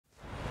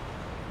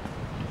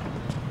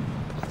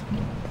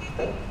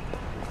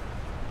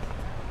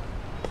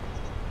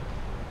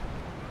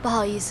不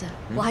好意思，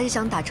我还是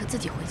想打车自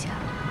己回家。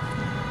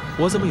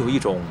我怎么有一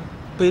种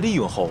被利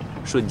用后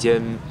瞬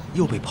间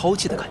又被抛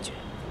弃的感觉？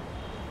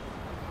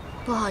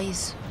不好意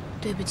思，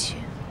对不起。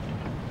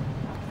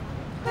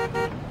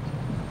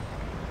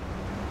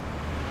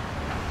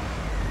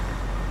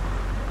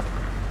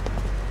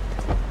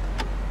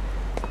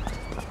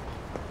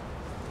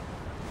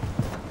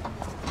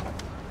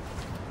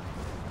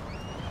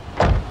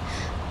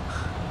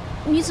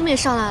你怎么也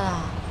上来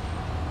了？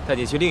带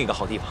你去另一个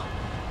好地方。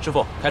师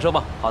傅，开车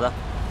吧。好的。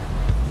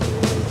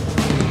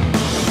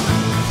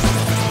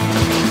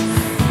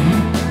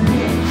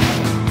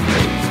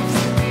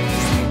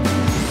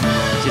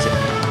谢谢。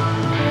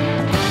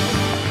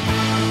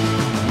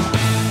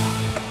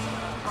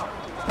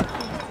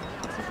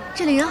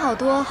这里人好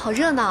多，好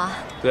热闹啊。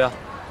对啊，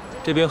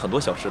这边有很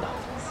多小吃的。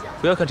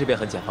不要看这边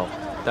很简陋，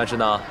但是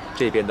呢，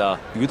这边的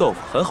鱼豆腐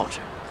很好吃，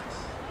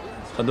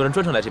很多人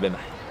专程来这边买。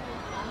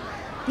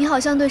你好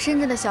像对深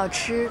圳的小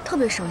吃特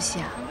别熟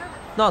悉啊。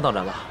那当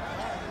然了，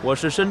我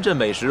是深圳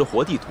美食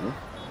活地图。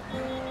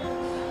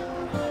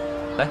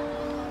来。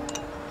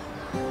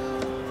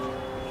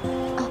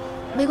哦，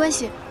没关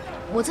系，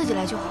我自己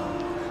来就好。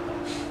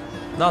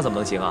那怎么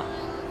能行啊？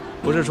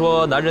不是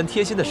说男人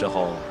贴心的时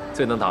候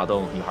最能打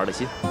动女孩的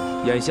心，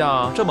眼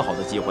下这么好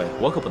的机会，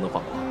我可不能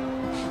放过。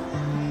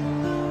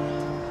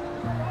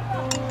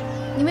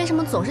你为什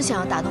么总是想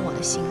要打动我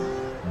的心啊？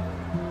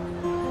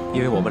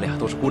因为我们俩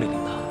都是孤零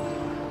零的。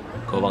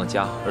渴望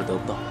家而得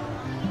不到，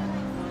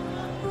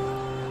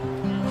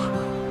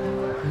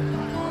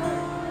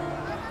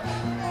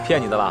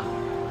骗你的啦！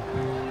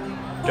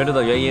真正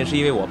的原因是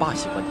因为我爸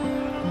喜欢你，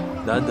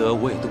难得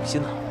我也动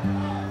心了，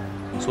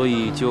所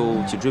以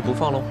就紧追不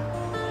放喽。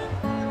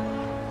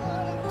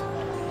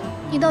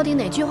你到底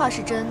哪句话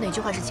是真，哪句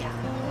话是假？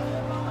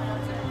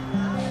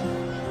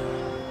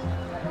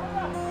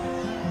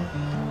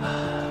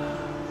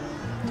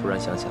突然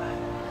想起来，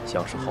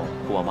小时候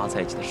和我妈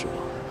在一起的时光。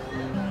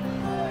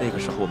那个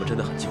时候我们真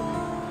的很穷，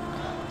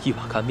一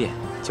碗干面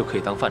就可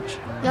以当饭吃。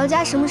姚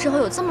家什么时候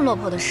有这么落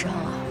魄的时候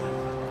啊？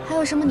还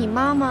有什么你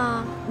妈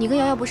妈？你跟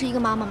瑶瑶不是一个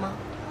妈妈吗？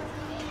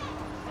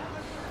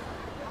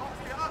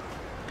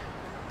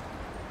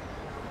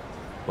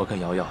我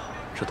跟瑶瑶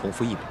是同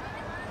父异母。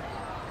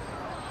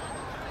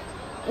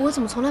我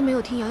怎么从来没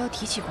有听瑶瑶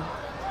提起过？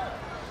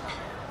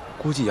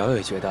估计瑶瑶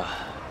也觉得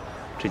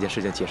这件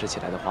事情解释起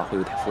来的话会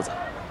有点复杂。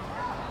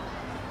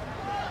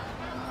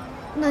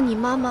那你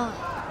妈妈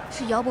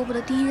是姚伯伯的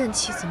第一任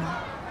妻子吗？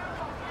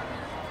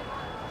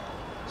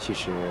其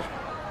实，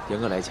严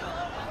格来讲，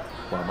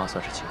我妈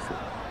算是情妇。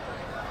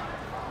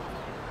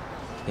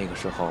那个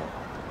时候，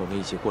我们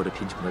一起过着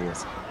贫穷的日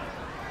子，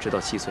直到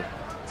7岁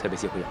才被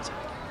接回姚家。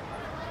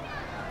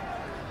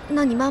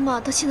那你妈妈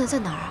她现在在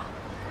哪儿啊？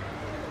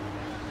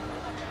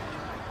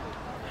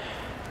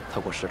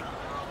她过世了。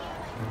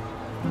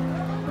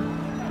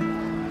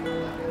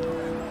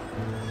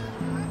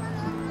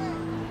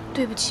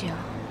对不起啊。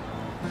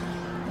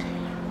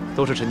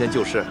都是陈年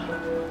旧事，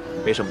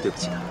没什么对不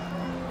起的。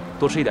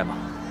多吃一点吧。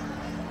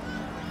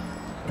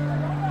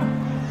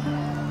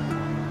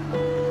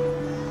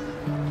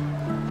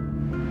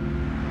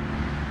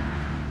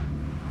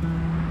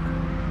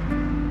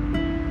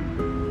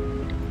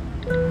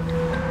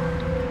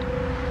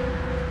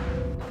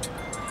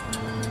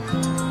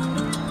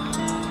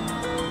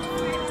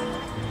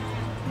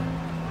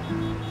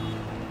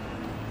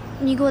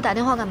你给我打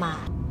电话干嘛？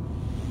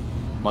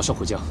马上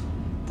回家，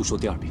不说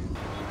第二遍。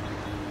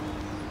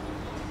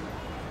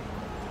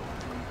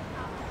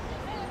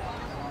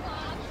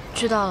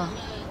知道了。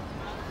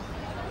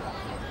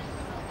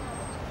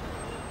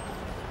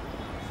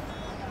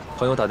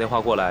朋友打电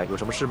话过来，有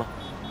什么事吗？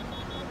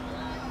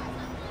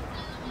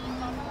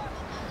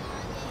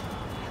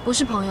不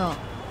是朋友，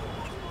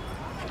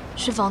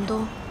是房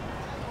东。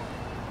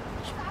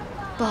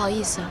不好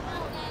意思，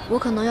我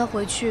可能要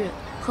回去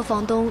和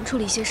房东处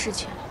理一些事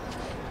情。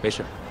没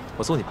事，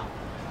我送你吧。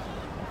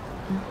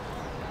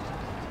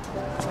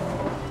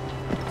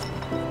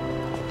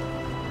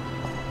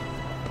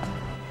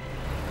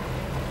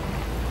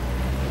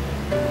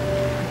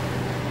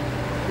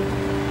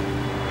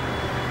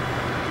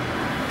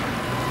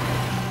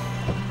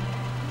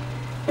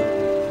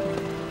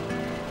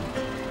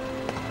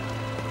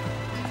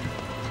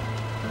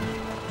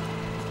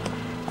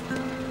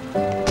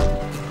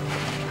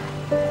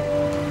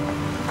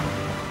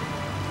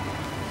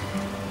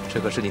这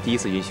可是你第一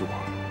次允许我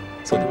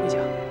送你回家。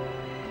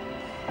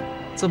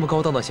这么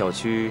高档的小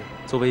区，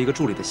作为一个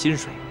助理的薪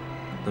水，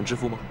能支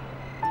付吗？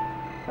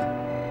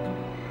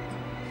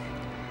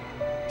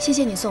谢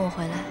谢你送我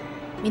回来，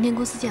明天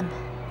公司见吧。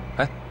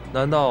哎，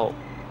难道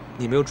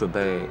你没有准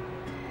备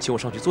请我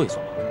上去坐一坐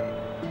吗？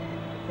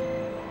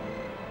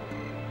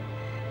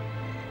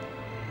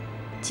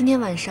今天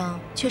晚上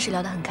确实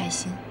聊得很开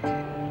心，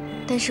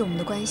但是我们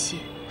的关系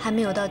还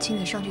没有到请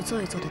你上去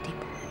坐一坐的地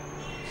步。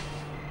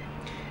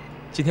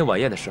今天晚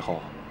宴的时候，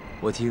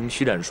我听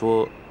徐冉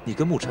说你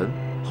跟沐晨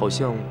好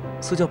像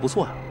私交不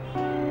错啊。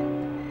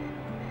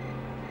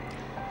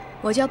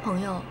我交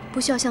朋友不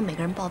需要向每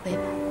个人报备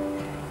吧？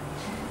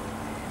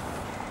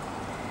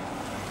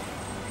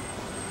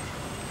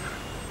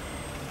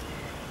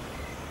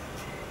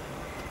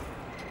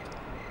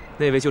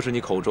那位就是你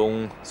口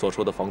中所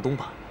说的房东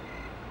吧？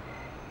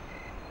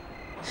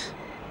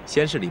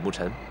先是李慕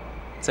辰，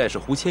再是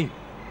胡千羽，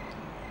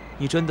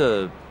你真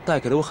的带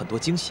给了我很多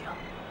惊喜啊！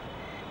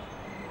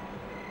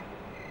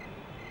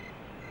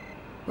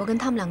我跟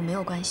他们两个没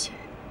有关系，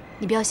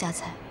你不要瞎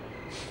猜。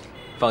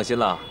放心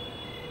啦，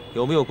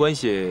有没有关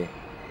系，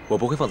我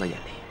不会放在眼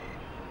里。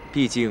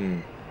毕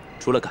竟，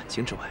除了感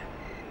情之外，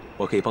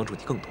我可以帮助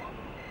你更多。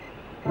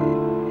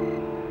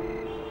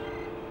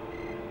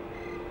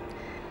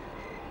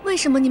为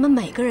什么你们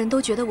每个人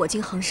都觉得我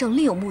金恒盛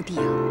另有目的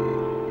啊？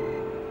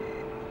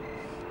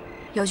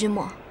姚君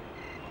墨，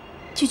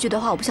句句的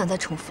话我不想再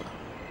重复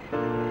了。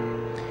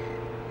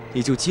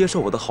你就接受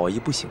我的好意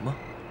不行吗？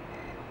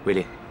魏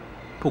令，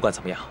不管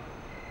怎么样，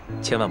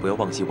千万不要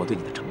忘记我对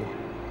你的承诺。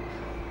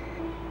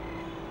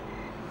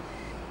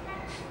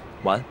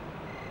晚安。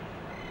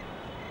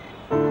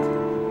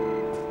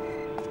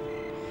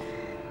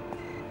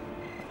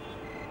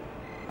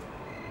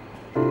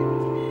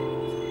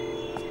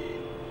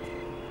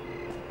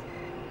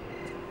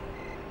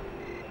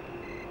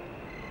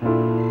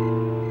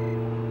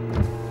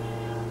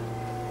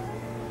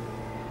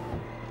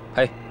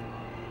嘿，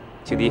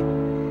请低。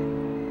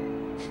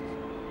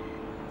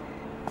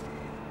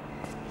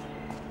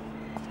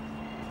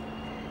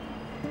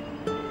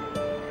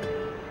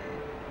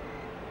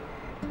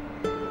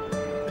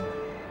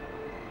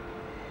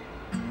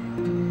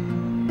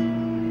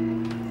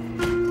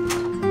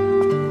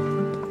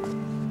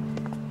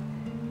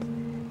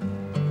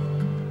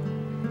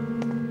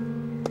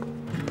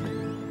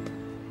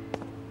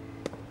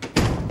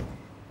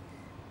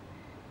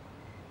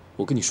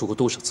我跟你说过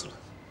多少次了，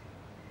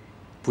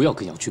不要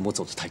跟杨君墨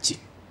走得太近，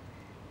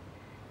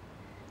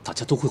大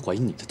家都会怀疑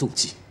你的动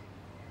机。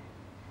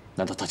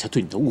难道大家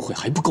对你的误会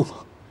还不够吗？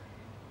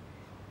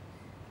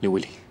林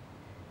卫林，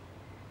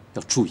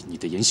要注意你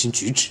的言行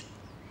举止。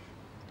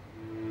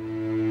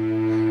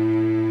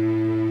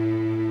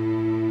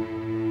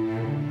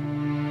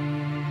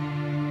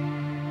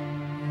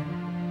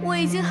我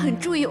已经很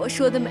注意我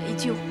说的每一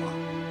句话，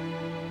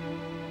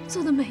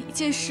做的每一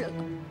件事了。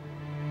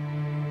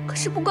可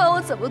是不管我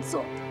怎么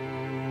做，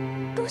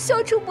都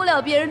消除不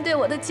了别人对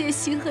我的戒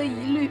心和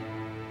疑虑。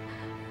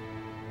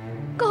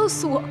告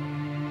诉我，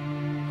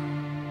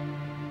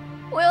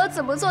我要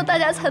怎么做，大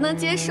家才能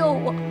接受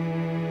我？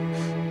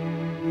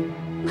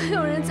没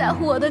有人在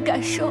乎我的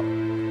感受，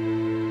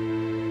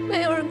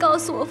没有人告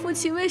诉我父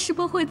亲为什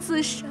么会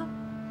自杀，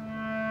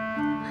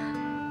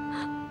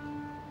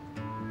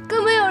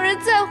更没有人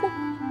在乎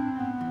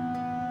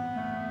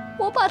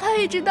我把他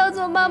一直当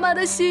做妈妈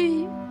的心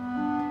意，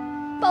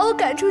把我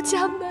赶出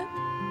家门。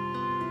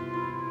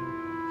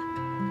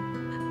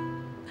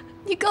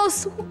你告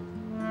诉我，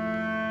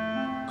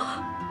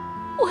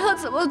我要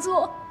怎么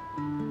做？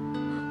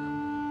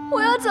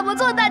我要怎么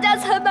做大家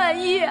才满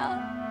意啊？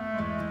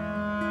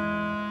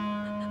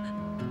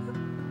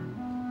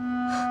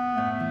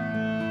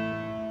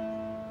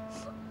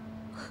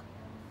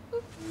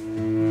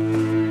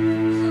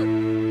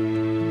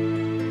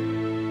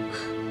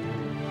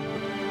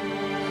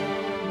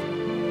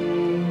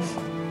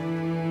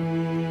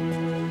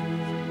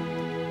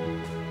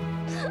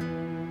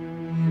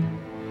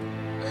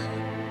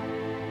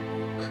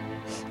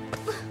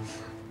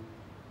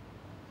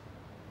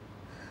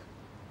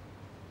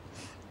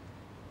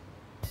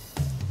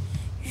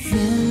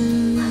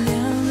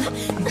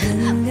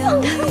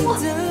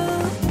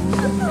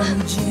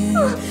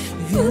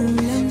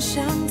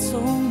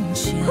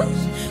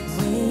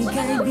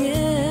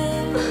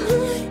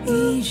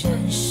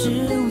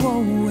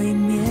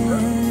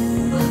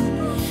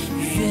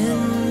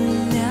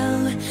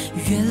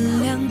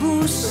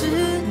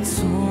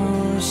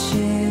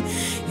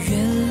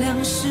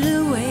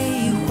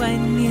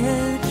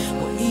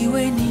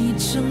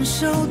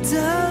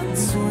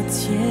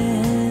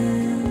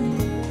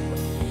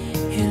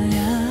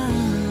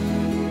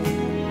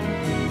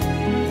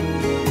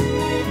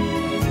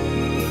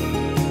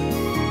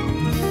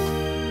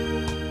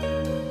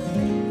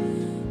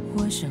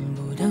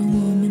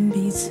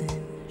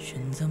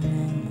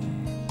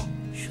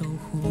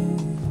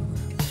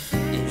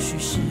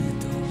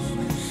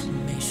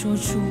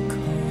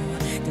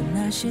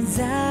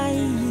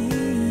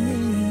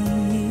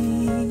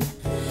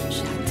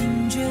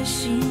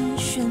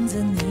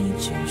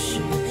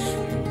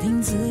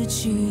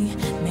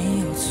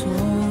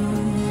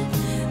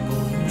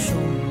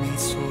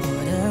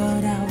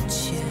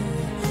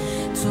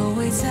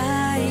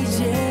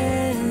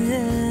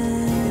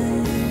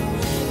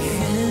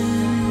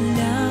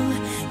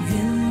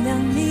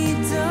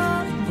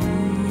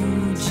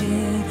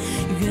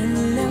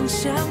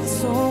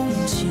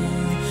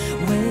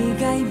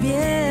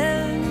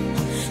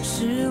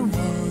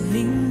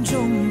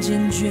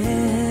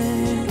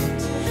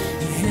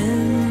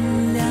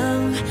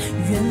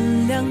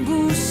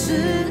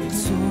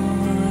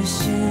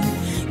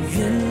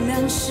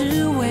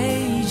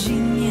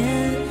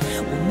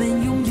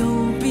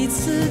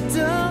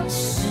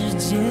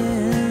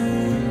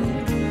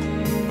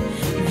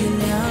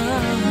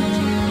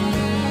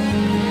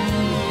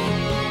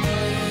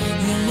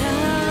原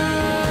谅。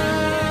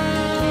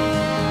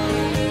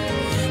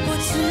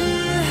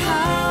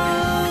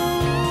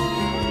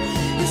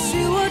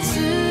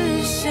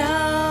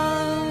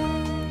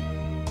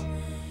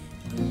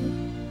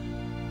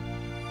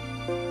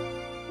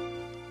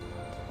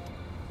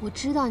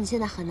知道你现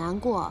在很难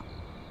过，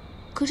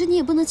可是你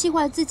也不能气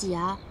坏了自己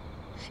啊。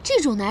这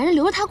种男人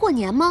留着他过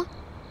年吗？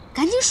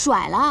赶紧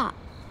甩了。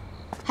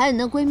还有你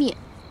那闺蜜，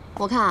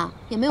我看啊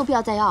也没有必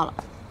要再要了。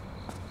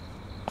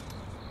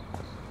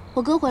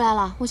我哥回来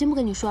了，我先不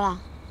跟你说了，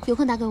有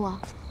空打给我。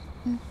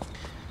嗯。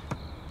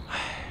唉，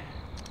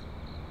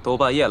都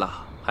半夜了，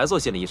还做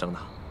心理医生呢。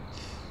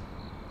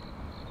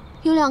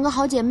有2个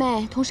好姐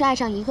妹同时爱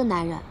上一个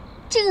男人，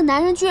这个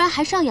男人居然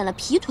还上演了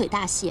劈腿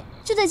大戏，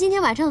就在今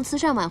天晚上的慈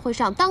善晚会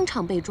上当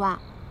场被抓。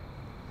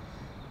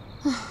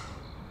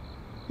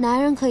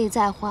男人可以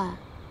再换，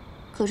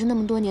可是那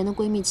么多年的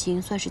闺蜜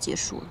情算是结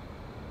束了，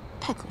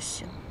太可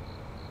惜了。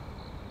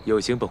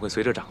友情本会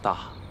随着长大，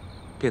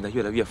变得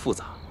越来越复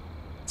杂，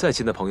再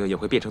亲的朋友也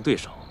会变成对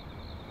手，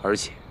而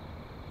且，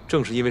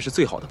正是因为是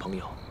最好的朋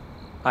友，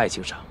爱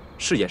情上、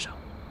事业上，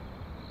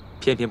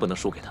偏偏不能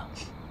输给他。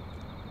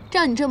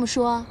照你这么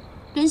说，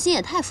人心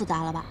也太复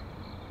杂了吧？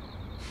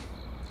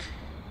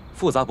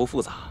复杂不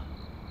复杂，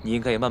你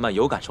应该也慢慢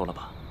有感受了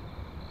吧？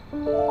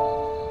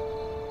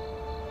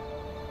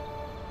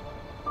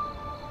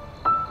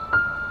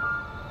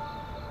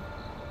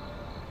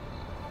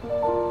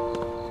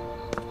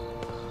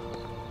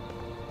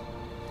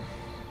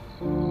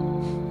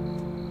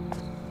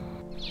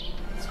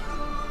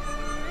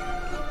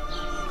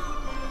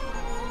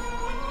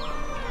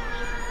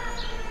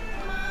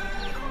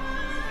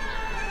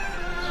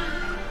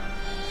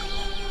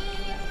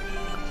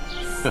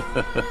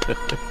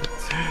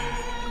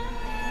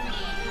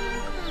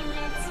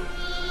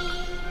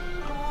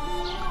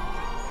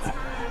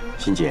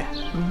欣姐，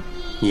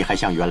你还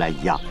像原来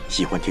一样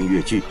喜欢听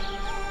越剧？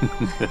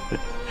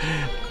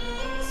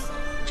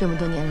这么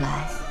多年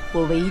来，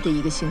我唯一的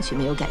一个兴趣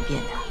没有改变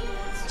的，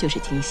就是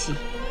听戏。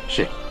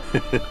是。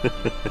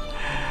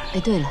哎，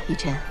对了，雨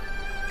辰，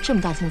这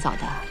么大清早的，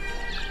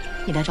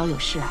你来找有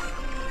事啊？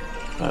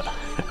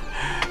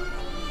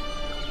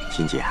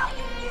欣姐啊，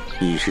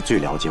你是最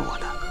了解我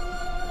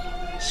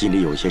的，心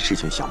里有些事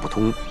情想不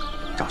通，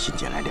找欣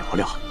姐来聊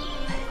聊。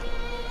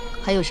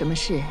还有什么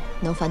事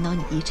能烦恼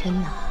你依琛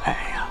呢？哎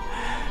呀，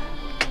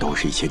都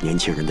是一些年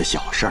轻人的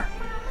小事儿。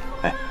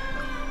哎，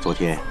昨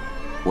天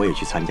我也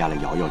去参加了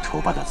瑶瑶筹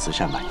办的慈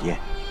善晚宴，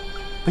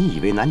本以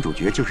为男主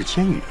角就是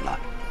千羽了，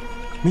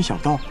没想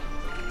到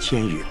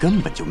千羽根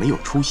本就没有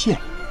出现，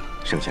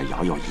剩下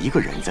瑶瑶一个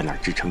人在那儿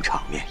支撑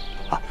场面。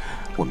啊，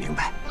我明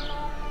白，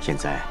现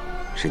在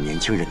是年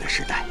轻人的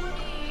时代，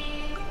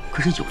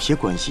可是有些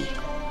关系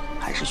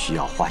还是需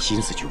要花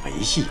心思去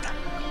维系的，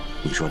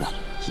你说呢，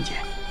欣姐？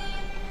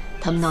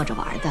他们闹着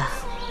玩的。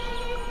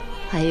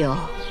还有，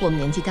我们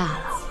年纪大了，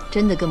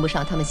真的跟不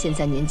上他们现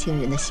在年轻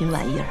人的新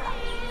玩意儿了。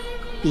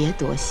别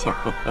多想。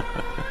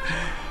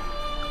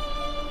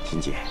欣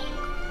姐，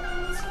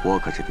我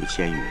可是对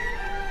千羽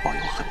抱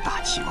有很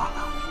大期望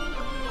啊。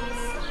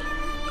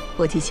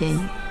我替千羽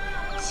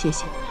谢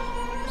谢你。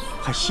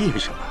还谢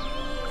什么？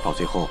到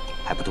最后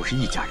还不都是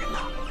一家人呐？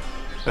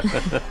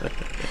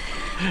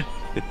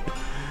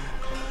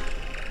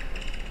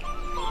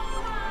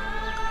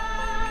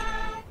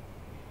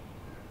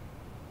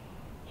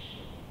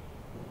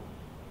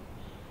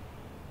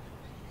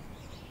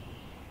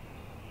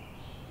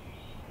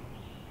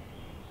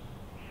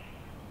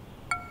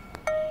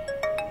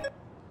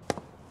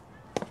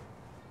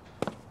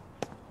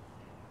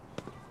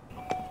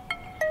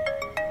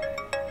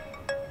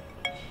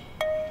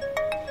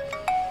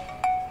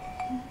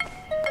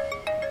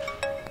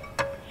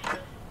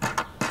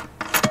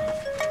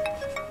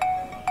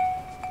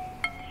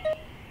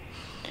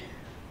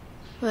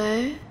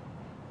喂，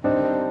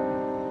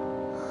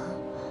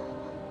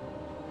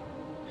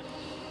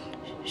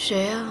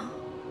谁呀？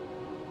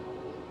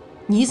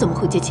你怎么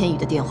会接千羽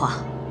的电话？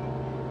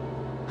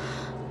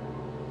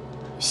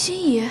心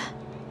怡。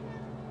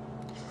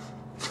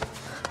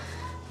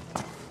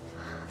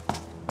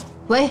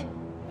喂，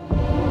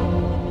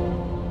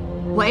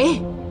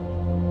喂，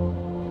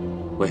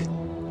喂，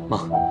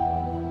妈，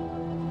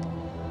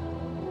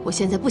我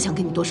现在不想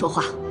跟你多说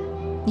话，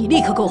你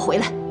立刻给我回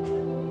来。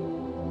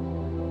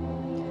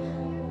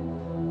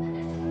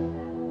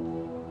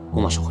我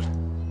马上回来。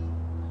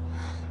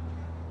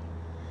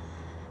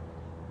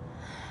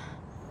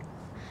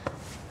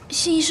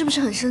心怡是不是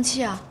很生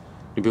气啊？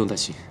你不用担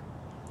心，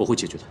我会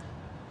解决的。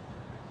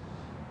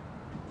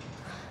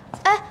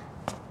哎，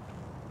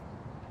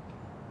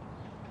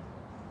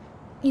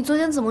你昨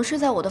天怎么睡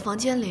在我的房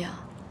间里啊？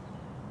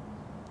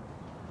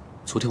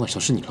昨天晚上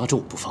是你拉着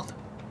我不放的。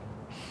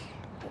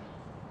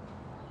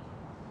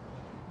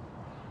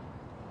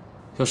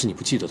要是你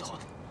不记得的话，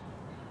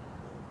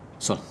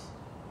算了。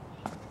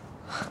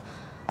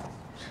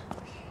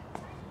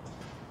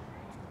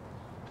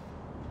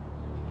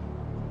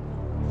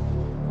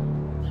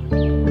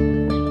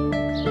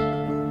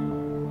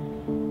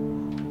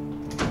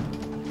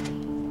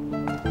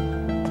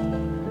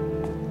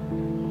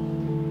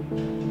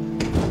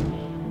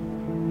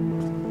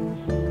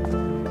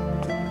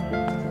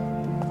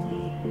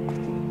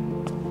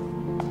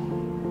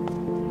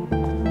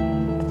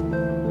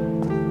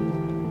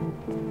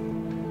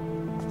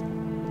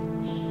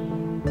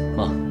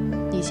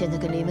现在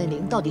跟林文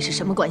玲到底是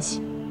什么关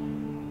系？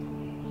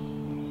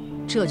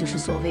这就是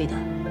所谓的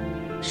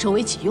收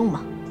为己用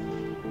吗？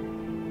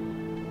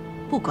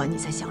不管你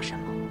在想什么，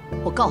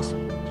我告诉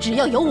你，只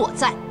要有我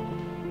在，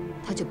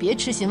他就别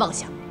痴心妄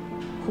想，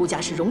胡家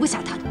是容不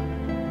下他的。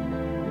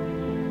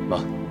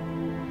妈，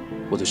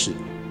我的事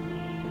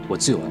我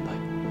自有安排。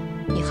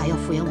你还要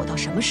敷衍我到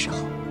什么时候？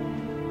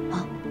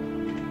啊！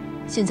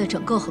现在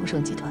整个恒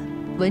盛集团，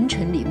文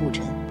臣李牧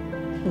尘，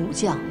武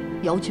将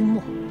姚君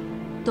墨，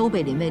都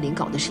被林卫林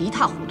搞得是一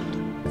塌糊涂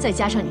的。再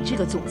加上你这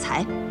个总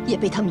裁也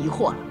被他迷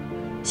惑了，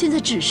现在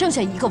只剩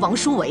下一个王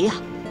书维啊！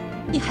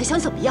你还想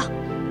怎么样？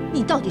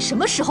你到底什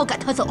么时候赶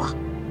他走啊？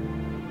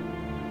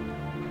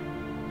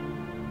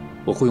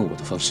我会用我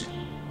的方式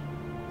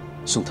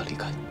送他离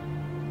开。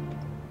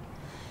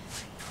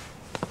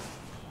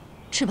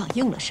翅膀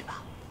硬了是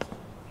吧？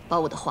把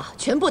我的话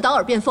全部当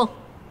耳边风。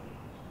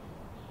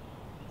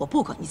我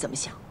不管你怎么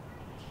想，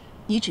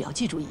你只要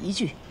记住一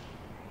句：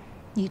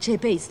你这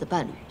辈子的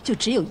伴侣就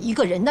只有一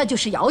个人，那就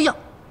是瑶瑶。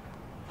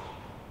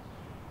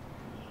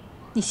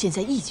你现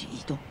在一举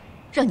一动，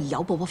让你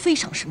姚伯伯非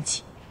常生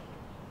气。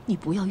你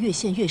不要越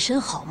陷越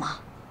深好吗？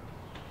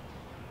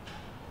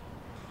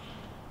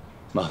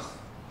妈，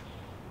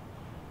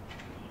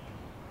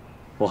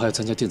我还要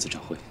参加电子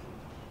展会，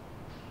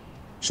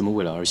什么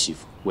未来儿媳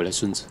妇、未来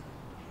孙子，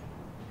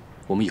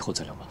我们以后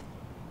再聊吧。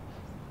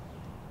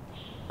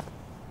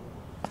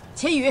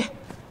钱宇，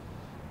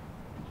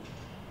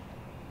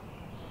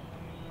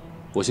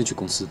我先去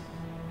公司。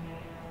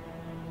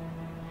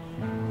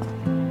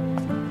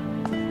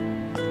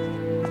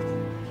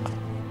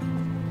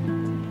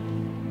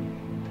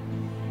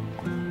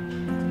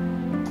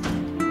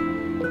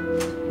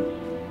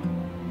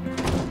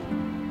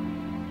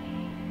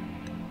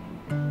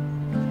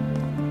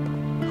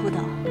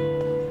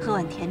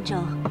田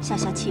正，消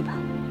消气吧。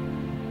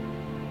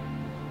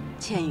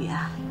倩宇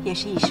啊，也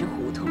是一时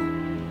糊涂，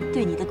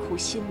对你的苦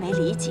心没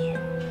理解。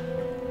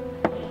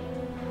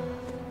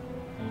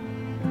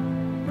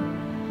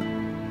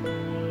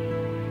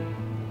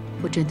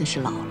我真的是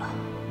老了，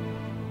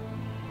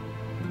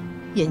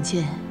眼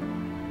见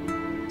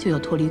就要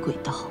脱离轨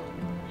道，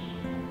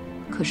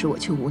可是我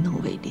却无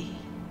能为力。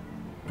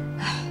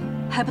唉，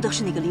还不都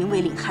是那个林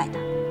维岭害的，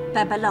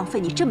白白浪费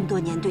你这么多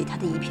年对他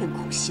的一片苦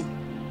心。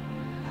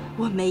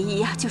我梅姨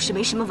呀，就是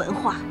没什么文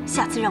化。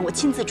下次让我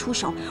亲自出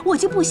手，我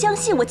就不相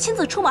信我亲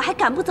自出马还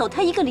赶不走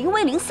他一个林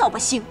威灵扫把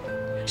星，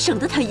省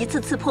得他一次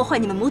次破坏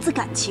你们母子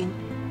感情。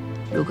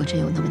如果真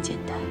有那么简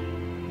单，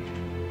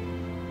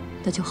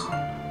那就好。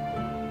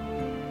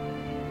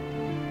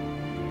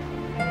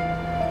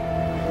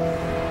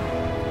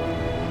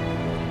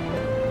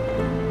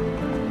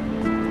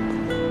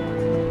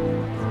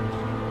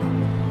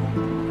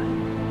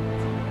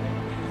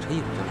这一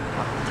会儿就来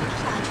了，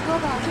打车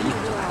吧，这么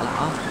热来了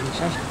啊！给你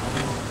扇扇。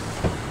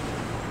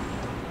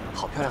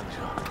好漂亮的车。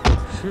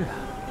是啊。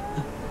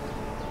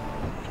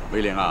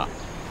威廉啊，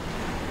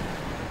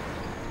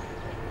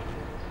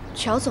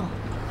乔总，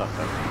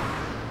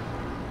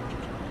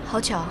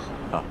好巧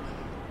啊！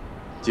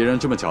既然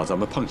这么巧，咱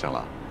们碰上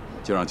了，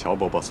就让乔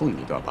伯伯送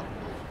你一段吧。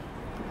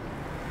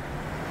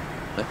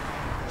来，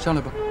上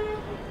来吧。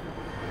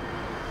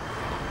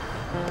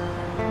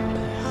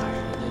还是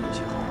人家运气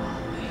好啊！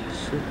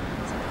是。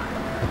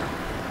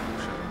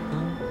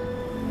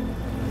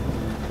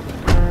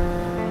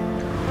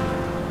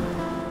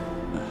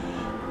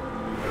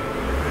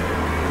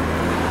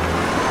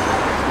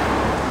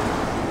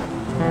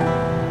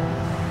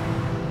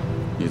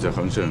你在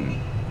恒盛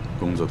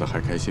工作的还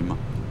开心吗？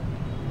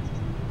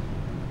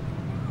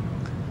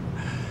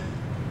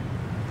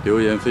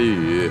流言蜚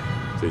语，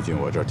最近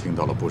我这儿听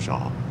到了不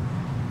少。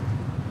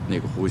那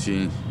个胡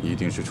鑫一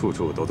定是处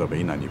处都在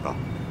为难你吧？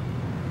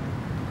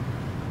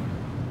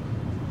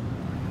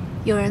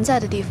有人在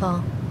的地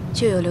方，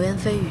就有流言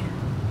蜚语。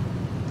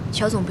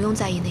乔总不用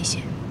在意那些。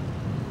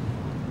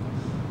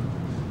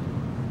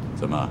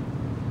怎么，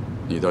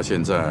你到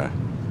现在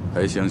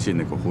还相信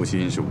那个胡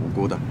鑫是无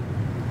辜的？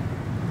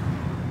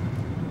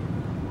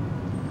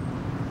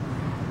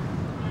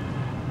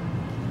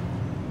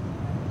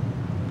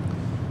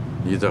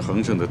你在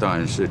恒盛的档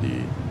案室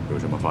里有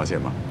什么发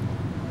现吗？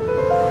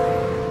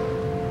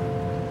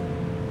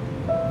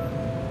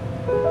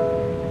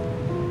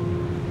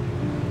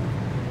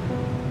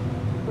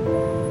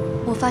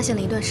我发现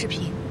了一段视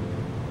频。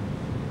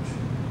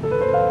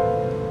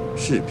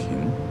视频？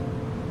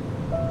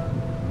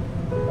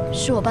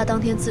是我爸当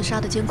天自杀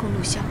的监控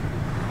录像。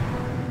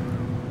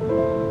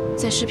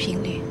在视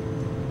频里，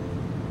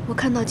我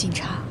看到警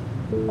察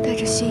带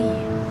着心仪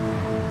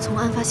从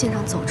案发现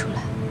场走出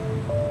来。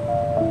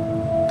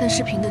但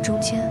视频的中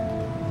间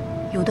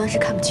有段是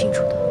看不清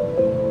楚的。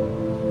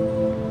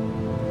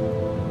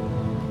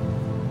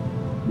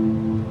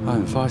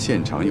案发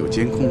现场有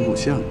监控录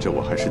像，这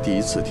我还是第一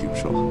次听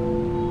说。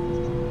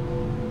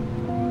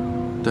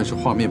但是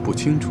画面不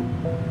清楚，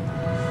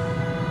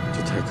这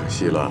太可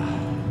惜了。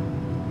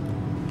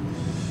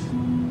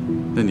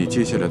那你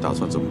接下来打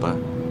算怎么办？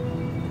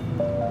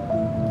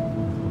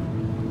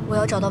我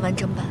要找到完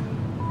整版。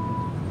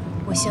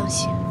我相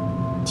信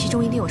其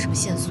中一定有什么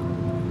线索。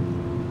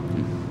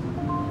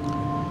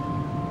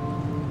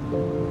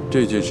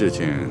这件事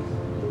情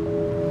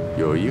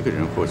有一个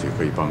人或许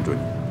可以帮助你。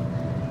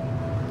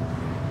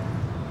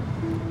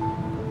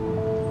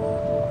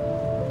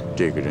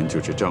这个人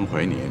就是张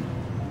怀年，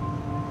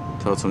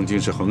他曾经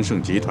是恒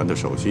盛集团的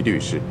首席律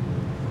师，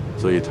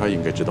所以他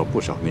应该知道不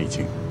少内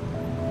情。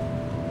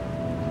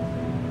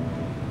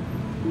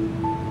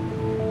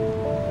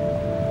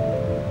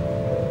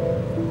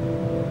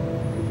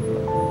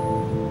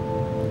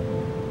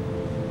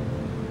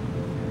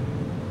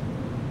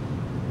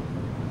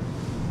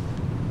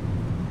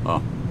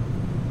啊，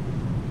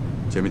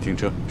前面停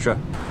车。是。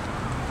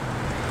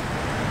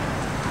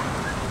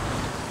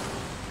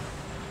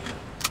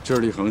这儿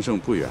离恒盛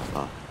不远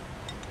了，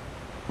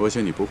我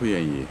想你不会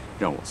愿意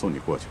让我送你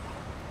过去吧？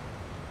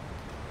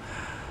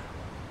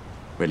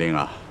伟玲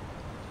啊，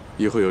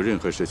以后有任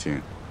何事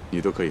情，你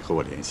都可以和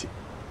我联系。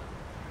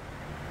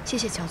谢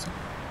谢乔总。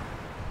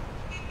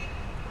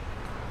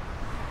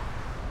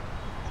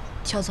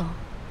乔总，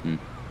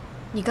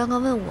你刚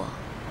刚问我，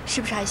是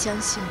不是还相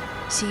信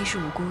新一是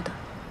无辜的？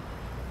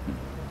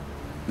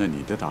那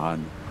你的答案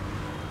呢？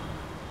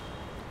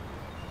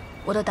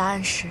我的答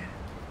案是，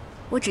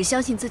我只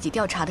相信自己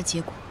调查的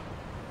结果。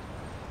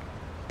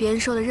别人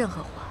说的任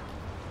何话，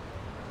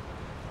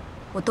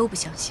我都不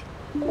相信。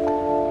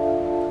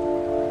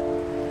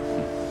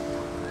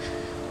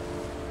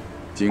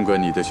尽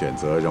管你的选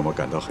择让我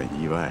感到很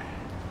意外，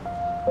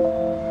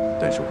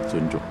但是我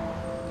尊重。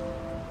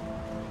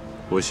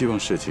我希望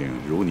事情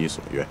如你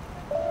所愿，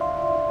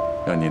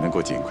让你能够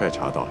尽快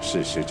查到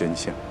事实真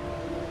相。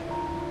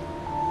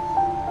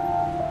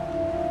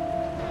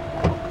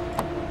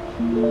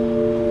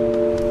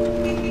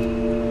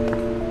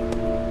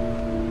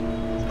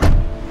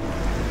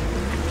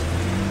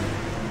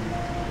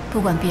不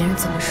管别人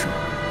怎么说，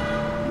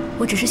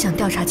我只是想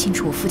调查清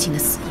楚我父亲的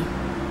死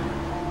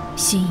因。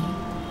心怡，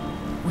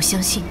我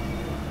相信你。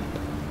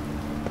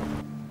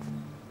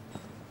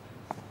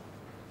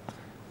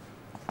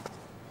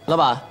老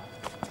板，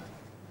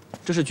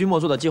这是君莫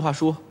做的计划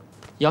书，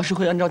姚氏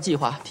会按照计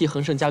划替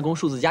恒盛加工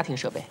数字家庭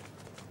设备。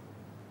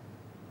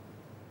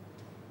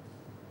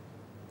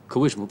可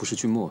为什么不是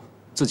君莫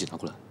自己拿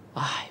过来？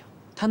哎呀，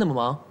他那么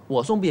忙，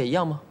我送不也一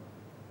样吗？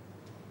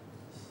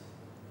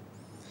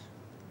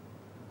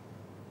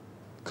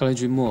看来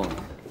君莫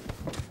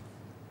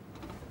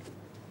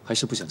还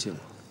是不想见我。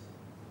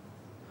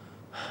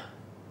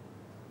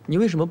你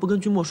为什么不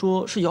跟君莫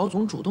说是姚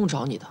总主动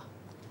找你的？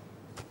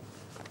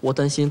我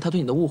担心他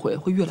对你的误会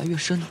会越来越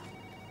深。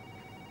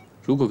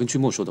如果跟君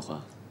莫说的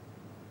话，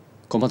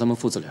恐怕他们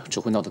父子俩只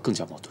会闹得更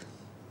加矛盾。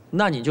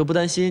那你就不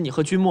担心你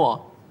和君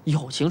莫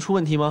友情出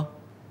问题吗？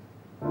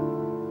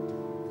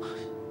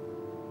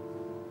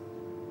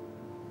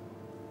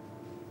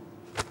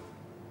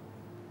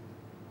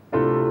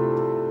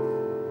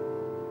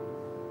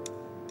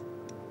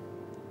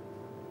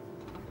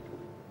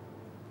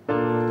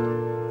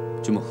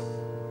君莫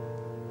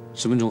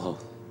，10分钟后，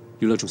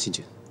娱乐中心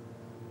见。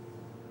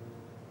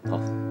好。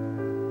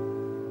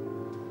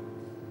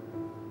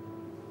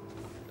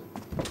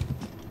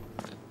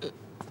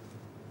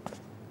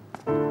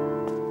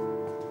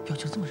表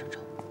情这么认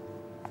真，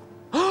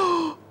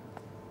啊！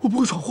我不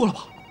会闯祸了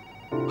吧？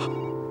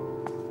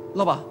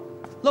老板，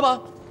老板，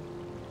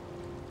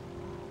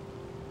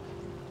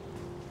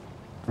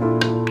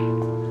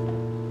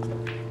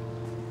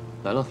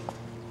来了。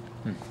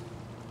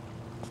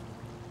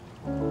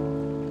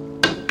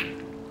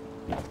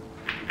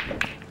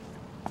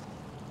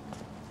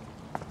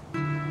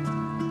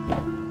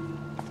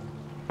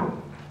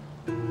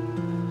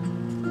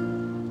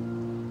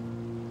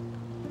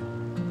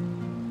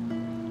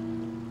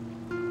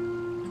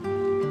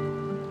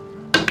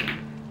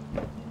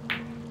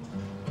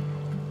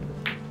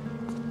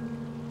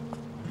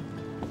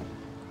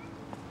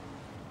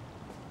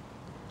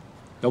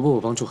要不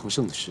我帮助恒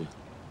盛的事，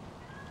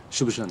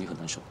是不是让你很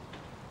难受？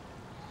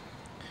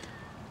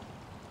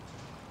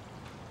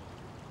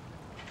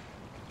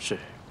是。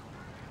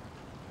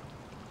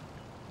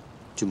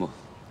君莫，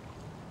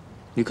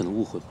你可能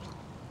误会我了。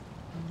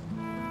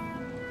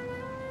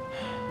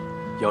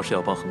要是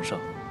要帮恒盛，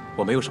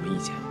我没有什么意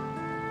见。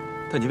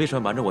但你为什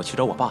么瞒着我去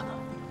找我爸呢？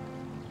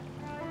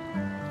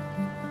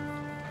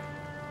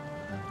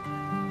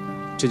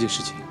这件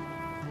事情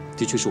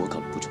的确是我考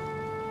虑不周，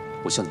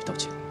我向你道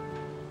歉。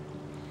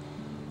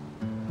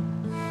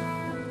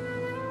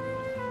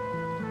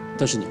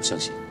但是你要相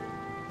信，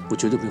我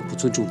绝对没有不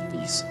尊重你的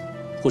意思，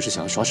或是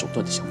想要耍手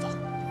段的想法。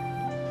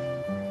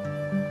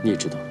你也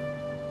知道，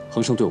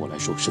恒盛对我来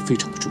说是非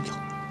常的重要。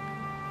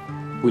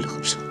为了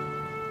恒盛，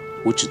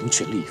我只能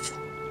全力以赴。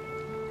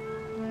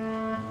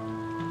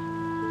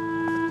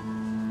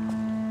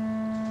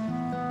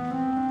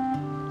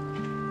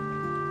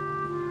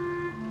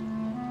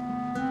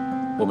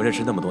我们认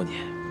识那么多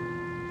年，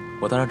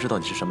我当然知道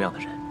你是什么样的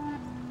人。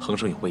恒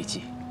盛有危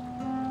机，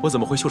我怎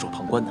么会袖手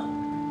旁观呢？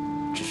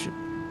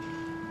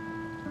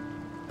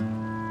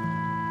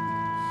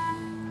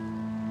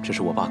只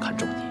是我爸看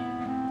重你，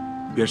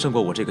远胜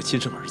过我这个亲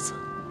生儿子。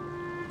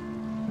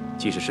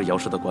即使是姚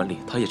氏的管理，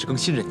他也是更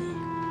信任你。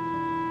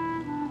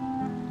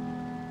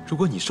如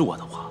果你是我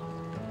的话，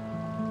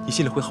你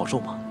心里会好受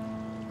吗？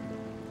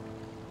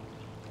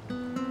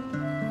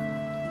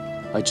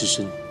爱之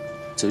深，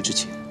责之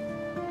切。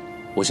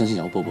我相信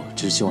姚伯伯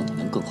只是希望你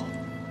能更好，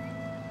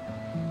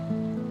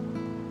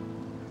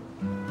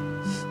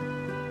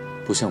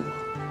不像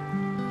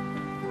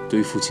我，对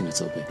于父亲的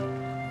责备，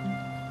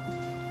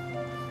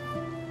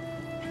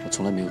我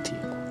从来没有体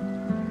验过。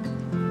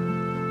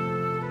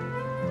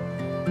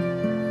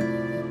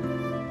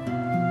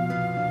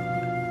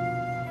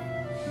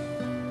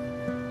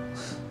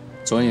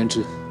总而言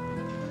之，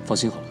放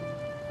心好了，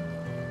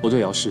我对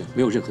姚氏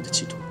没有任何的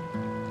企图。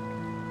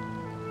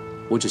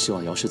我只希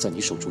望姚氏在你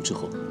手中之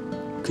后，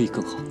可以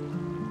更好，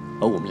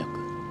而我们两个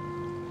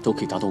都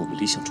可以达到我们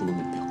理想中的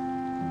目标。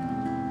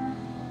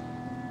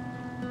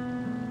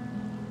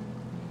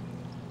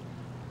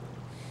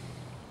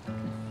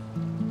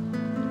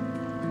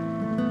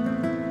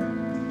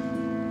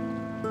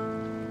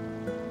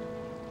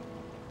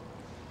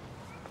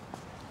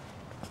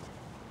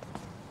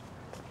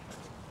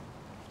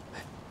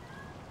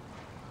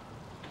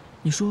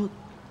你说，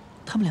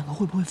他们两个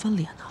会不会翻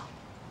脸呢？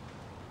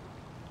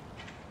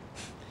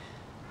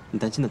你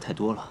担心的太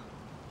多了，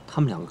他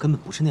们两个根本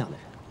不是那样的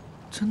人。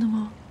真的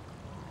吗？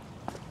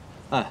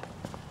哎，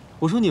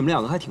我说你们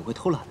两个还挺会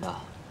偷懒的。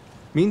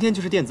明天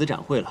就是电子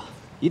展会了，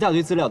一大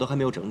堆资料都还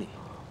没有整理，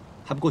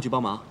还不过去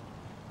帮忙？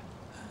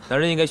男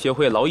人应该学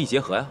会劳逸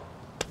结合呀。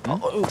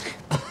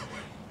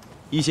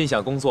一心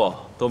想工作，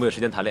都没有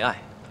时间谈恋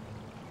爱。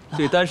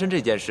对单身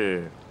这件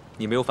事，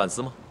你没有反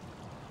思吗？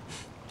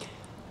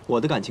我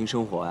的感情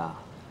生活呀，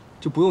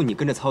就不用你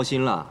跟着操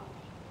心了。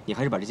你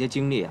还是把这些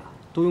精力啊，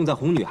都用在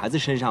哄女孩子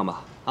身上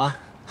吧。啊，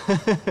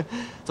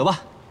走吧，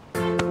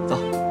走。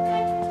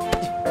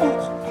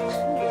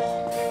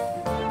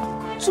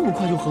这么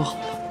快就和好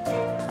了？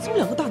怎么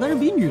两个大男人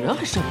比女人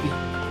还善变？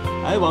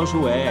哎，王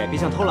书伟，别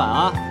想偷懒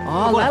啊！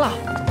啊，来了。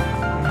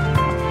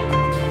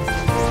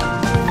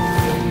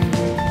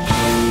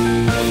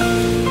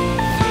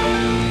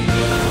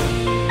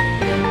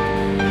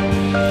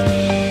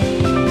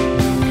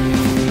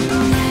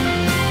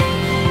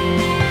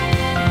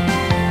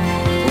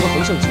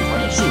恒盛集团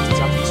的数字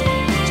家庭计划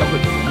将会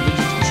给人们的日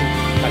常生活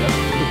带来很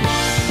多的变化。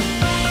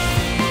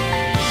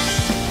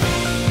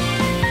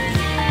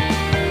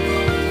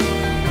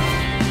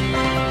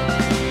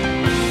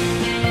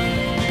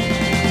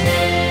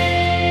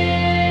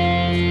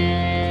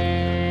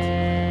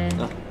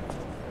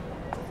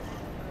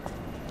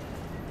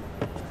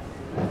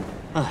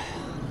哎呀，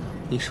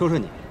你说说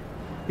你，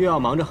又要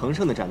忙着恒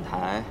盛的展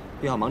台，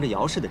又要忙着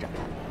姚氏的展台，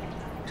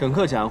整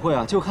个展会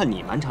啊，就看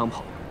你满场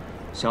跑。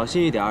小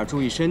心一点，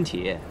注意身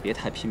体，别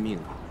太拼命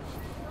了。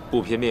不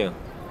拼命，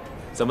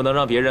怎么能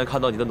让别人看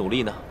到你的努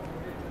力呢？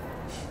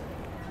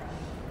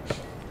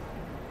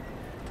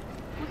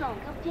胡总，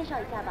给我们介绍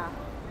一下吧。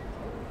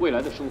未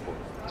来的生活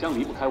将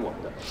离不开我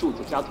们的数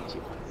字家庭计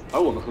划，而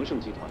我们恒盛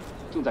集团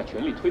正在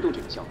全力推动这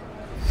个项目。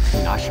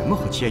你拿什么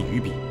和千羽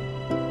比？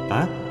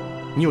啊？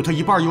你有他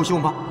一半优秀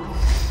吗？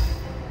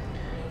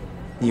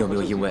你有没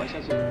有因为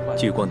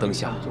聚光灯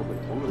下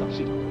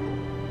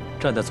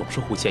站的总是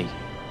胡千羽，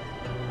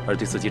而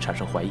对自己产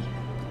生怀疑？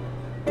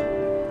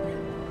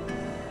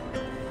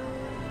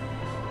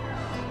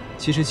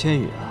其实千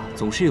羽啊，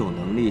总是有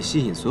能力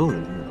吸引所有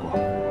人的目光。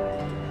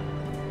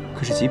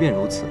可是即便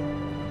如此，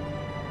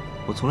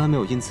我从来没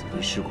有因此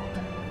迷失过。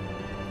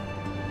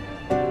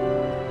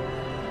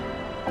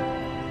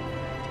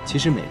其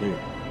实每个人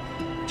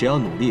只要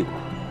努力过，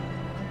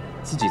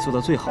自己做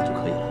到最好就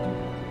可以了。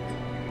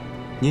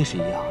你也是一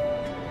样。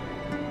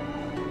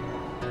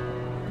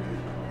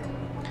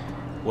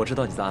我知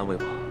道你在安慰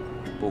我，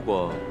不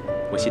过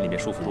我心里面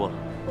舒服多了。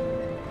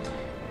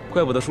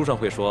怪不得书上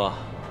会说，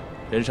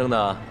人生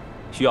呢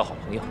需要好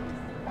朋友。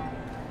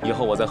以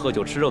后我在喝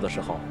酒吃肉的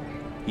时候，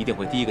一定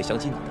会第一个想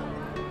起你的。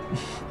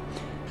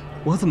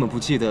我怎么不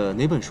记得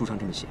哪本书上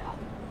这么写啊？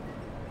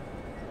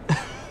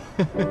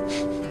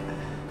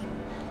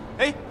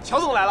哎，乔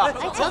总来了！哎，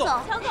乔总，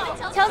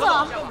乔总来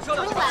了！乔总，说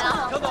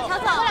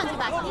两句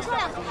吧，您说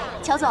两句吧。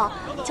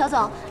乔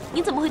总，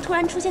您怎么会突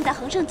然出现在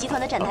恒盛集团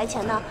的展台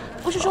前呢？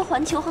不是说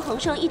环球和恒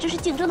盛一直是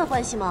竞争的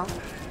关系吗？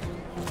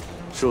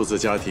数字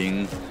家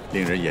庭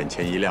令人眼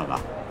前一亮啊！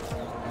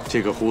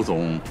这个胡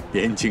总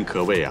年轻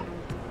可畏啊！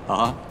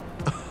啊！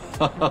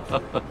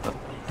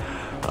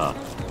啊！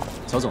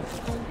乔总，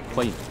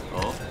欢迎。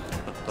哦，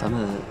咱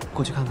们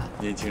过去看看。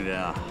年轻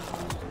人啊，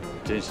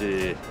真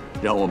是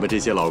让我们这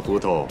些老骨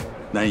头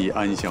难以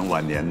安享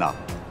晚年呐！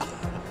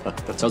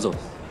乔总，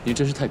您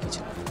真是太客气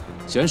了。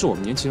显然是我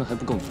们年轻人还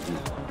不够努力，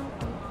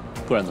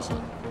不然的话，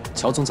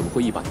乔总怎么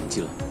会一把年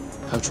纪了，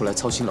还要出来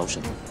操心劳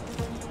神？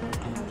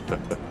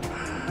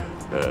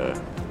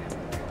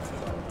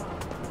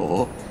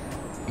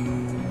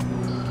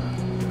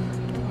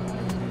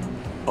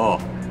哦，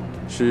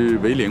是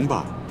维玲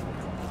吧？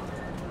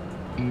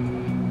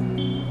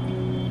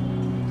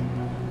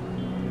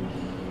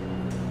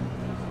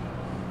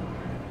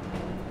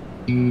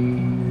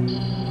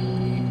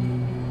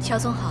乔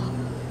总好。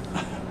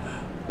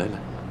来来。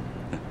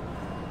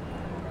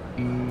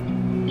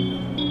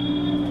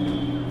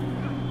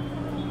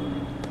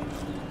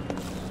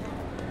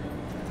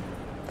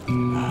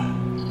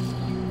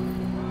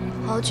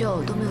好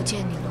久都没有见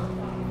你了。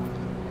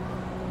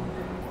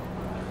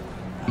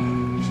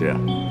是啊，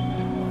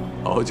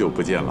好久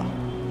不见了。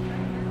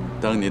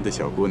当年的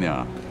小姑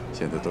娘，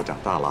现在都长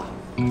大了。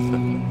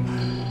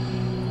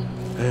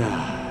哎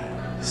呀，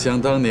想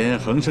当年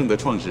恒盛的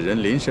创始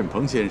人林慎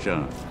鹏先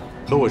生，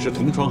和我是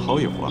同窗好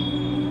友啊。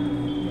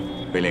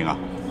卫灵啊，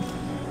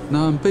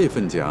那按辈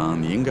分讲，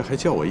你应该还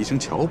叫我一声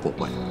乔伯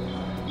伯呀。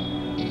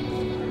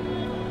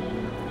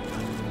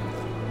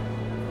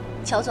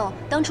乔总，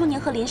当初您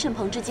和林慎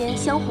鹏之间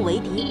相互为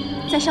敌，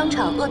在商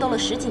场恶斗了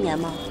10几年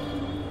吗？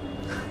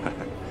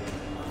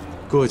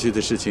过去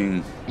的事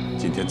情，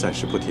今天暂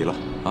时不提了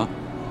啊。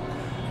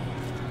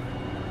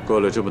过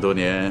了这么多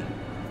年，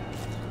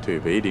对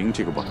维灵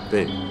这个晚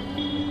辈，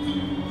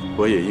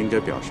我也应该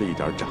表示一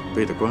点长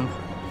辈的关怀。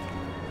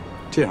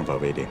这样吧，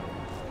维灵，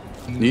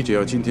你只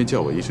要今天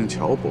叫我一声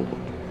乔伯伯，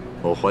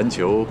我环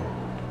球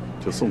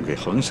就送给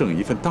恒盛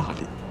一份大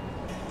礼。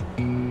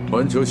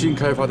环球新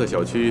开发的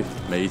小区，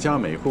每家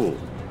每户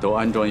都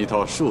安装一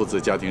套数字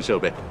家庭设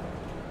备。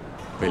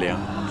维灵，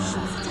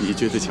你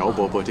觉得乔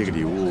伯伯这个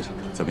礼物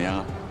怎么样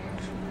啊？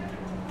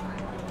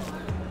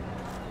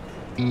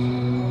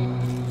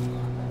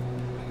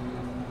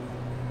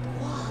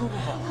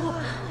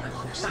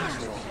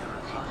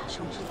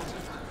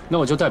那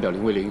我就代表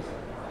林卫灵，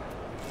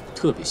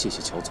特别谢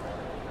谢乔总。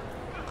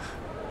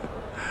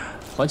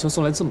环球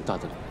送来这么大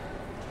的礼物，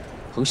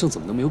恒盛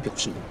怎么能没有表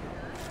示呢？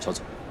乔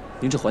总，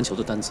您这环球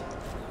的单子，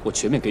我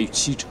全面给予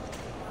7折。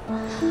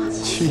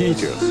7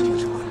折。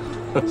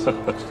哇，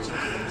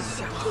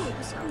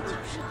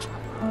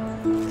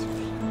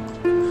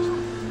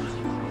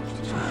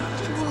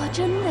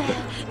真的呀，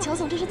乔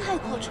总真是太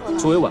阔绰了。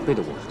作为晚辈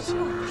的我，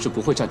是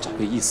不会占长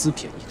辈一丝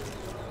便宜的。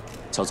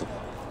乔总，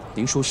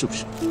您说是不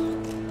是？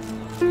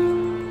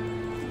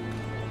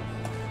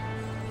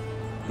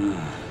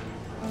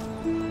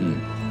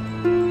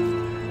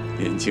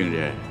年轻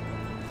人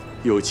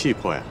有气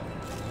魄呀。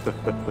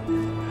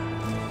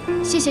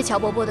谢谢乔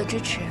伯伯的支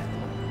持。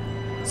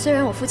虽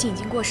然我父亲已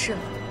经过世了，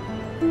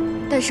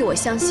但是我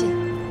相信，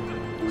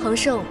恒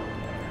盛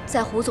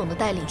在胡总的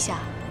带领下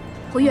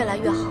会越来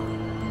越好，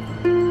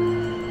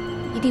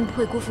一定不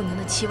会辜负您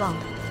的期望的。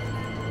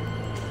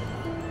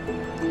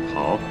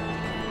好，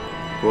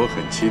我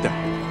很期待。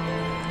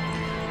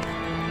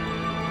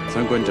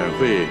参观展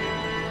会，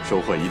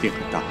收获一定很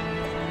大。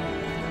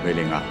卫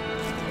灵啊，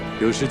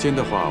有时间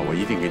的话，我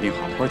一定给你好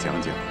好讲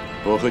讲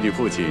我和你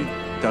父亲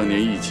当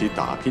年一起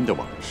打拼的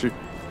往事，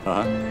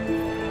啊，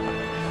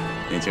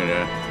年轻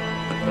人。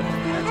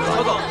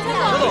乔总，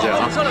再见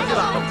啊！说两句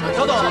吧，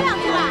乔总，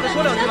再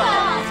说两句吧，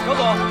乔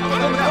总，给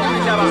我们照顾一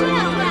下吧，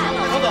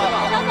乔总。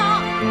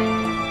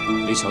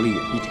离乔丽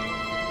远一点。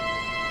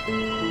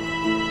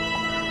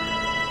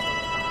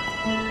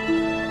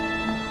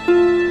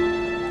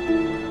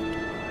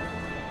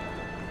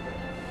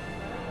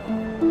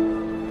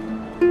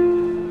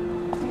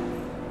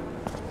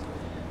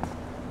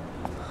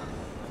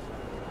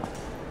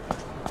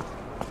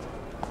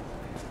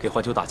给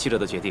环球打7折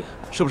的决定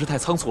是不是太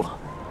仓促了？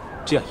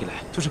这样一来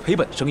就是赔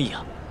本的生意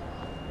啊！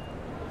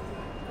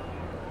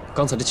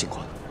刚才的情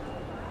况，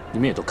你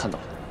们也都看到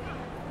了。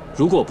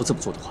如果我不这么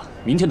做的话，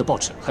明天的报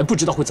纸还不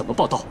知道会怎么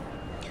报道。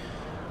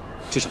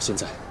至少现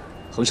在，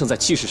恒盛在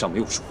气势上没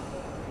有输。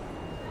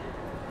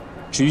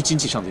至于经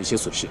济上的一些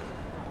损失，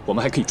我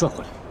们还可以赚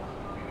回来。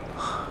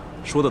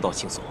说得倒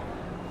轻松，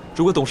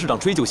如果董事长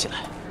追究起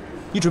来，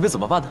你准备怎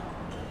么办呢？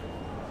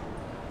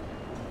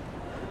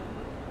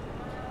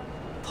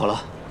好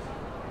了，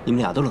你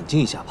们俩都冷静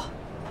一下吧。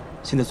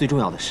现在最重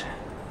要的是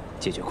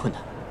解决困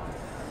难。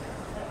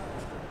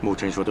牧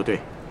尘说的对，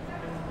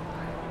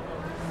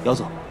姚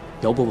总，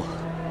姚伯伯，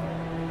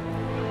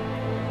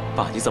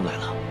爸，你怎么来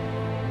了？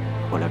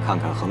我来看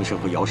看恒盛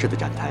和姚氏的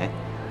展台，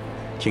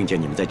听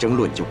见你们在争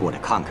论，就过来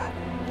看看。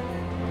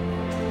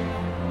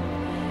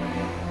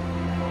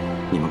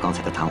你们刚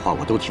才的谈话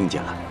我都听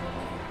见了，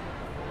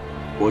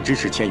我支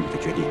持千羽的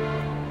决定。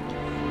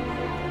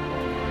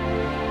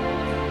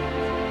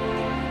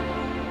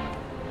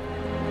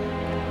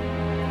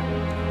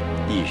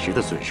一时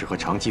的损失和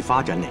长期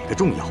发展哪个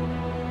重要？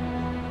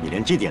你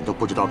连这点都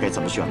不知道该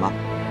怎么选吗？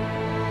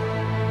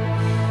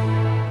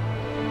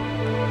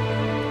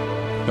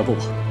姚伯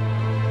伯，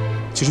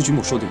其实君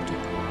莫说的也对。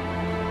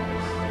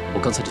我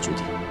刚才的决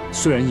定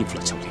虽然应付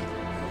了乔丽，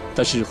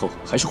但是日后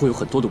还是会有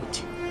很多的问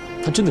题。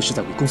他真的是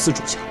在为公司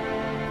着想。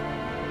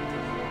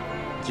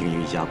经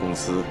营一家公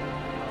司，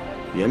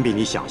远比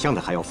你想象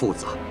的还要复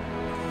杂。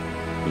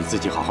你自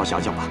己好好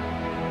想想吧。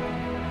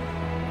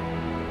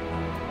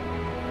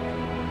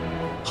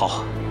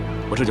好，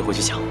我这就回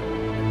去想。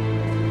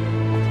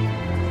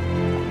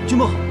君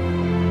莫，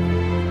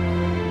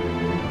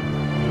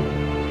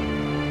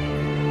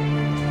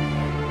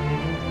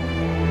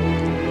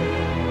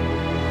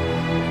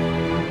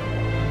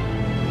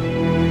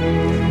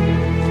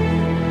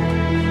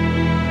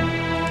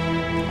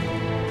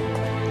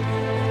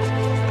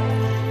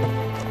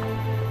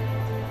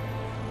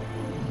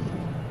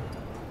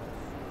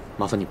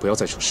麻烦你不要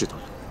再说事端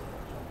了。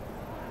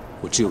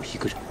我只有一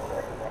个人，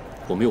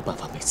我没有办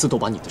法每次都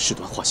把你的事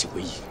端化险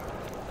为夷。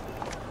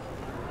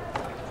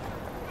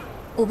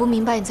我不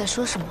明白你在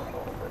说什么。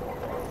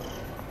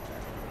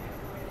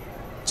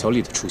乔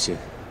丽的出现，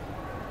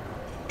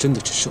真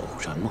的只是偶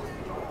然吗？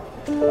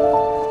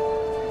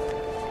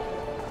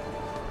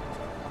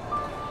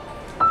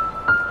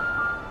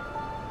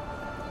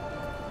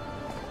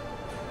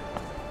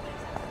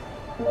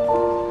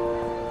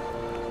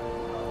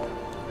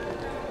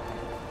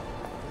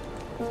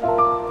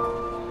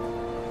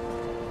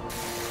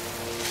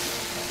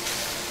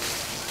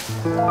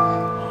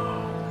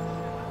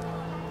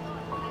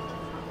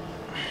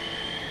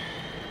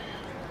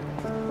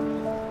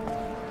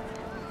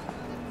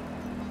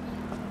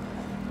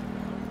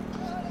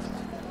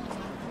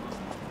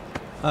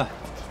哎，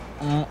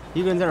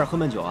一个人在这儿喝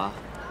闷酒啊？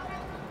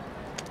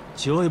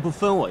酒也不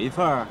分我一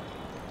份儿。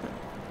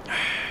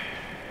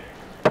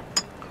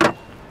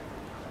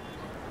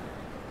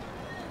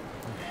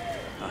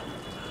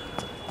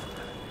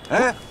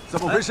哎，怎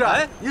么回事？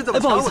哎，你怎么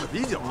抢我的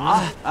啤酒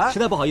啊？实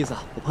在不好意思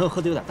啊，我朋友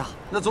喝的有点大。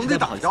那总得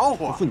打招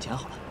呼。我付你钱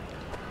好了。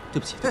对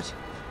不起，对不起，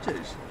真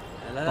是。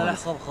来，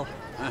喝吧喝吧。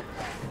哎，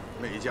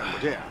没见过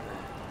这样的。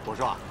我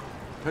说，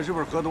他是不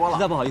是喝多了？实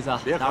在不好意思啊，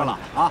别喝了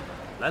啊！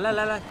来，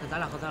咱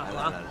俩喝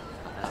啊！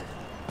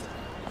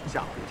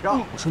吓我一跳！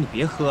我说你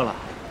别喝了。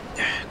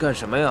干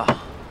什么呀？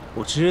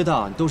我知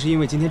道你都是因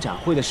为今天展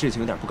会的事情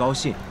有点不高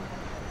兴，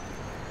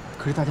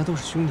可是大家都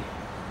是兄弟，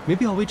没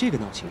必要为这个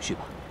闹情绪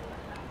吧？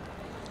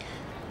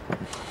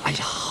哎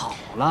呀，好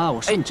了，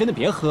我说你真的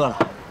别喝了，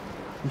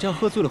你这样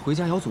喝醉了回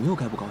家，姚总又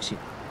该不高兴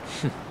了。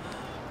哼，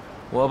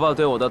我爸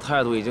对我的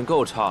态度已经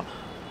够差了，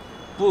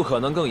不可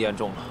能更严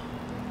重了。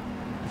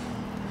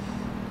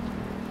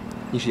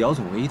你是姚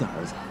总唯一的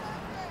儿子，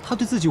他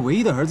对自己唯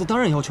一的儿子当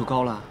然要求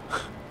高了。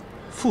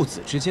父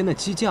子之间的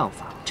激将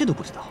法，这都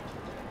不知道。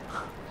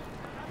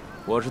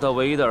我是他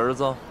唯一的儿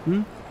子。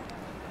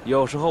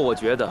有时候我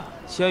觉得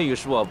千羽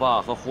是我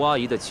爸和胡阿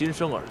姨的亲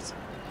生儿子。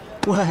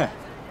喂，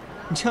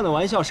你这样的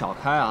玩笑少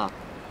开啊！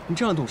你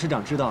这让董事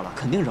长知道了，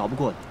肯定饶不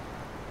过你。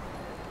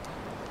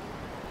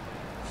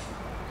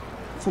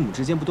父母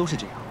之间不都是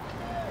这样吗？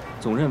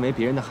总认为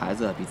别人的孩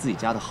子比自己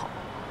家的好，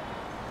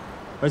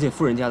而且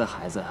富人家的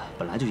孩子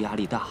本来就压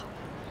力大，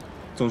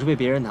总是被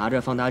别人拿着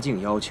放大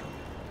镜要求。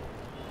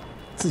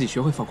自己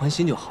学会放宽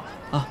心就好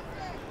了啊！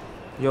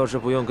要是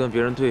不用跟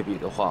别人对比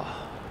的话，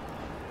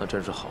那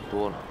真是好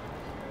多了。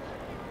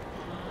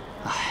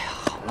哎呀，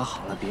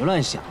好了，别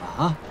乱想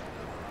了啊！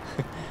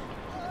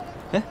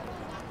哎，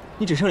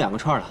你只剩2个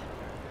串了，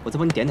我再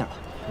帮你点点吧。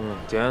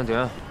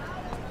点。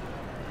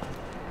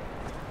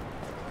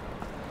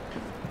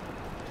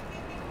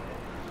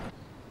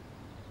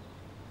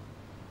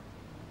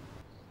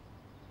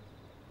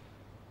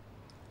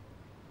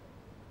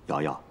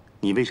瑶瑶，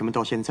你为什么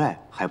到现在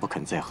还不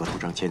肯在合同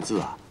上签字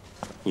啊？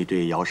你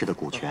对姚氏的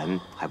股权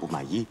还不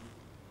满意？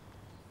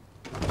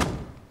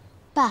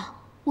爸，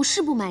我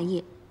是不满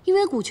意，因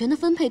为股权的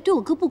分配对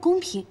我哥不公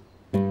平。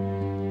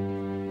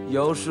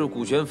姚氏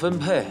股权分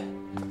配，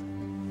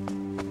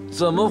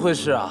怎么回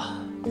事啊？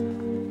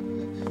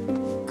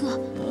哥，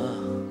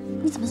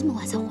你怎么这么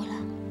晚才回来？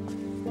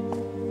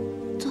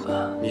走。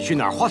你去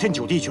哪儿花天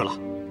酒地去了？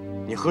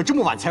你喝这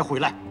么晚才回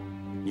来？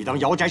你当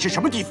姚宅是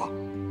什么地方？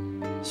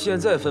现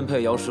在分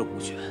配姚氏股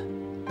权，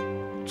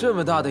这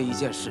么大的一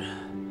件事，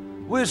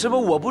为什么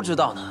我不知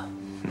道呢？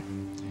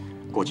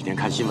过几天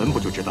看新闻不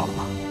就知道了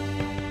吗？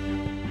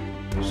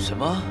什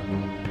么？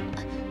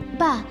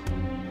爸，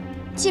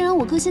既然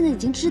我哥现在已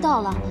经知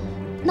道了，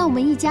那我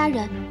们一家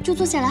人就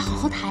坐下来好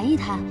好谈一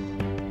谈。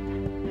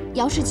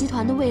姚氏集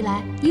团的未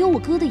来也有我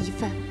哥的一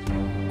份，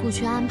股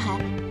权安排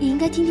也应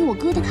该听听我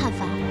哥的看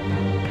法。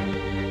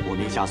我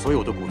名下所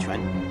有的股权，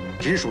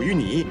只属于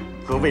你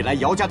和未来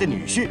姚家的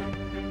女婿。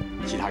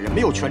其他人没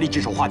有权利指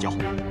手画脚。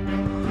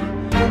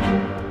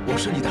我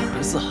是你的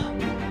儿子，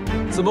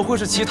怎么会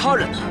是其他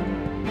人呢？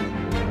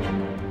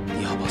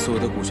你要把所有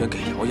的股权给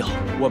瑶瑶，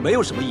我没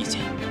有什么意见。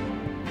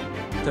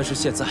但是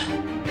现在，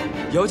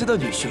姚家的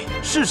女婿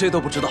是谁都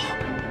不知道，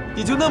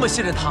你就那么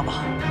信任他吗？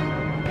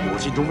我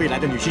心中未来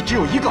的女婿只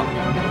有一个，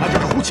那就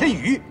是胡千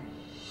羽。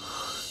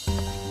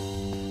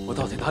我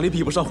到底哪里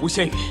比不上胡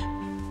千羽？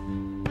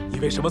你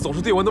为什么总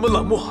是对我那么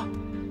冷漠？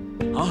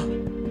啊？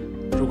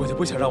如果你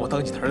不想让我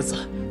当你的儿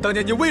子，当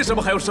年你为什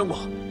么还要生我？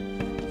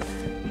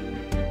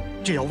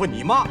这要问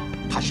你妈，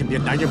她身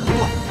边男人不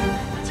断，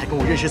才跟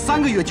我认识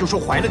3个月就说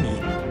怀了你。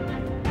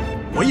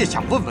我也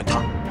想问问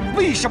她，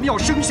为什么要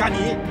生下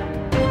你？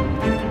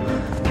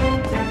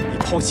你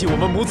抛弃我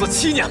们母子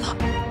7年了，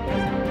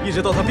一直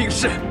到她病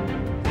逝，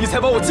你才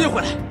把我接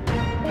回来。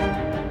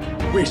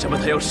为什么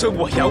她要生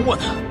我养我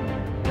呢？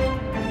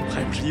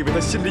还不是因为她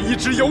心里一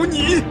直有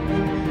你？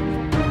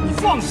你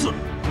放肆！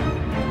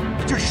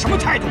你这是什么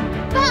态度？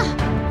爸，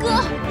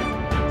哥，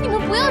你们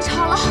不要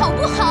吵了，好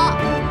不好？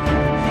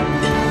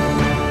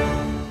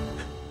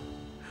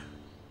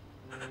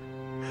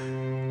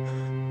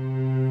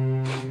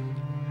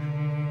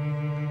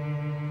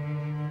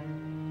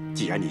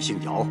既然你姓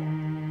姚，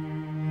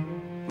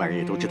外人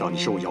也都知道你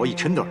是我姚一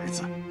琛的儿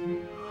子。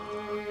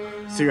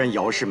虽然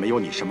姚氏没有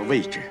你什么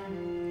位置，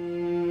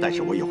但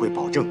是我也会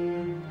保证，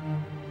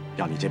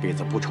让你这辈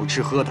子不愁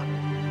吃喝的。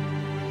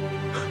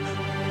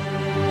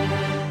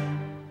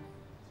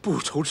不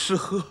愁吃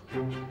喝，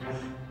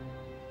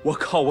我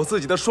靠我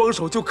自己的双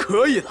手就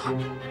可以了。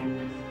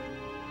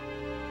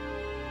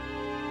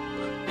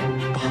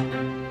爸，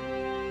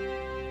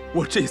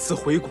我这次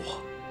回国，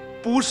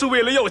不是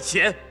为了要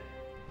钱。